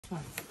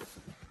one?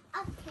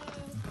 Okay.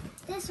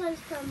 This one's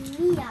from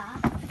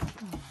Mia.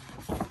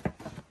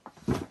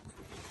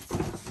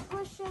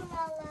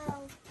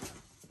 Squishy-mallow.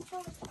 So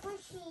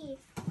squishy.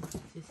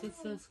 Is it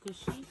so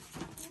squishy?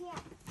 Yeah.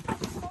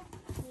 So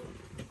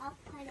cute. I'll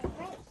put it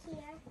right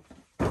here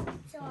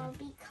so I'll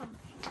be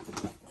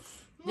comfortable.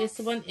 This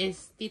one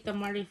is Tita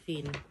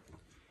Marifin.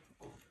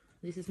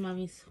 This is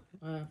Mommy's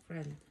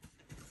friend.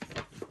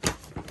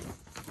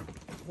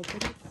 Open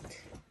it.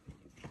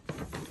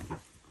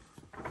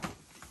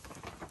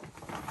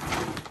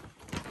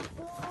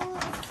 Ooh,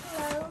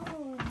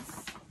 clothes.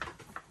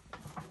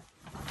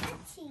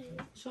 Pretty.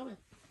 Show it.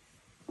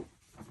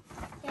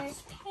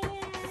 There's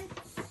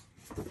pants.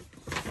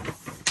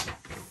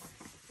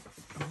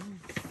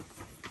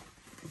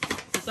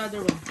 This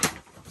other one.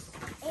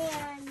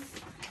 And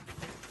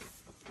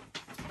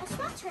a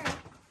sweater.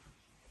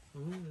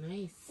 Oh,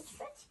 nice. It's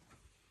pretty.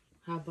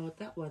 How about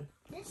that one?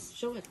 This,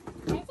 Show it.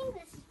 I think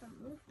this is from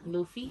Luffy.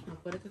 Luffy. I'll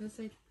put it on the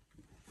side.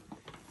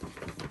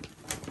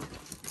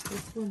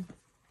 This one.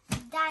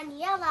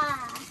 Daniela.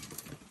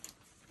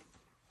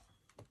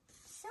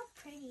 So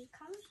pretty.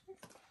 Comes with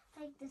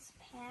like this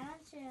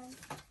pants and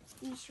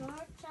these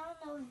shorts. I don't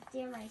know if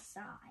they're my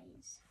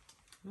size.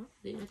 Oh,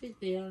 I think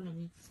they are.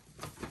 Mommy.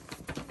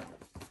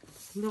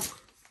 Look.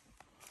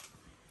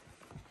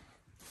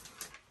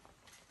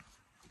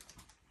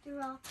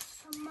 They're all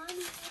some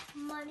money.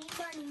 Money,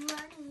 money,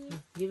 money.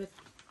 Give it.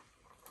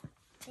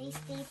 They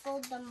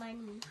stapled the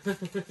money.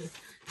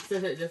 So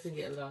it doesn't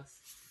get lost.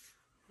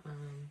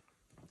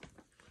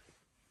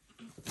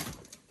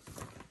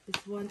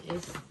 This one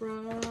is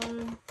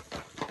from...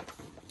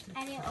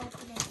 I didn't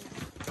open it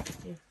yet.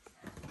 Here.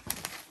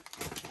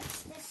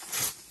 What's this?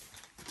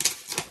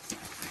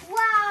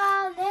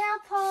 Wow, nail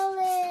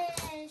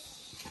polish.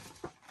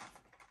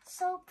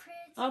 So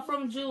pretty. Oh,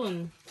 from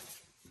June.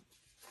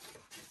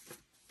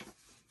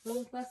 From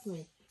a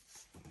classmate.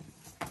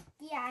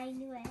 Yeah, I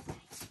knew it.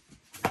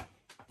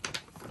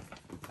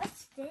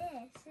 What's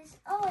this?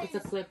 Oh, It's a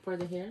clip for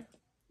the hair.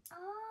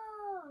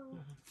 Oh.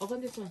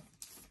 Open this one.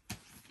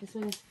 This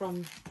one is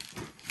from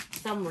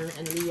Summer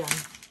and Leon.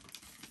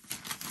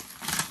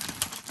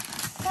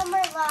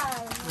 Summer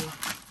love.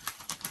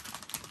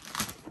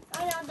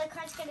 Oh no, the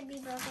card's gonna be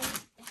broken.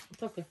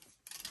 It's okay.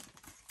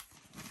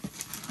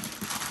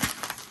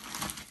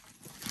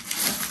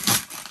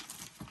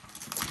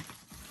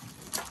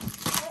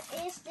 What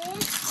is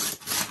this?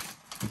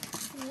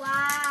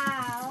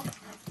 Wow.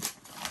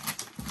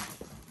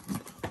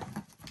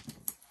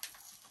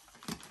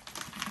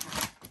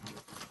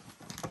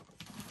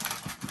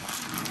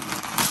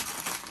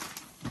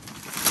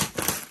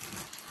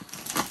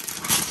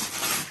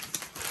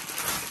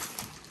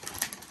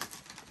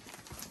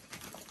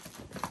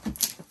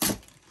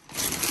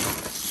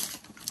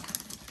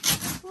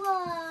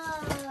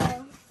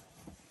 Whoa.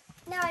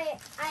 Now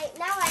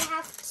I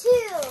have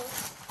two.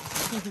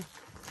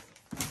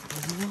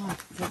 What?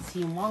 That's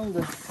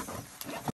humongous.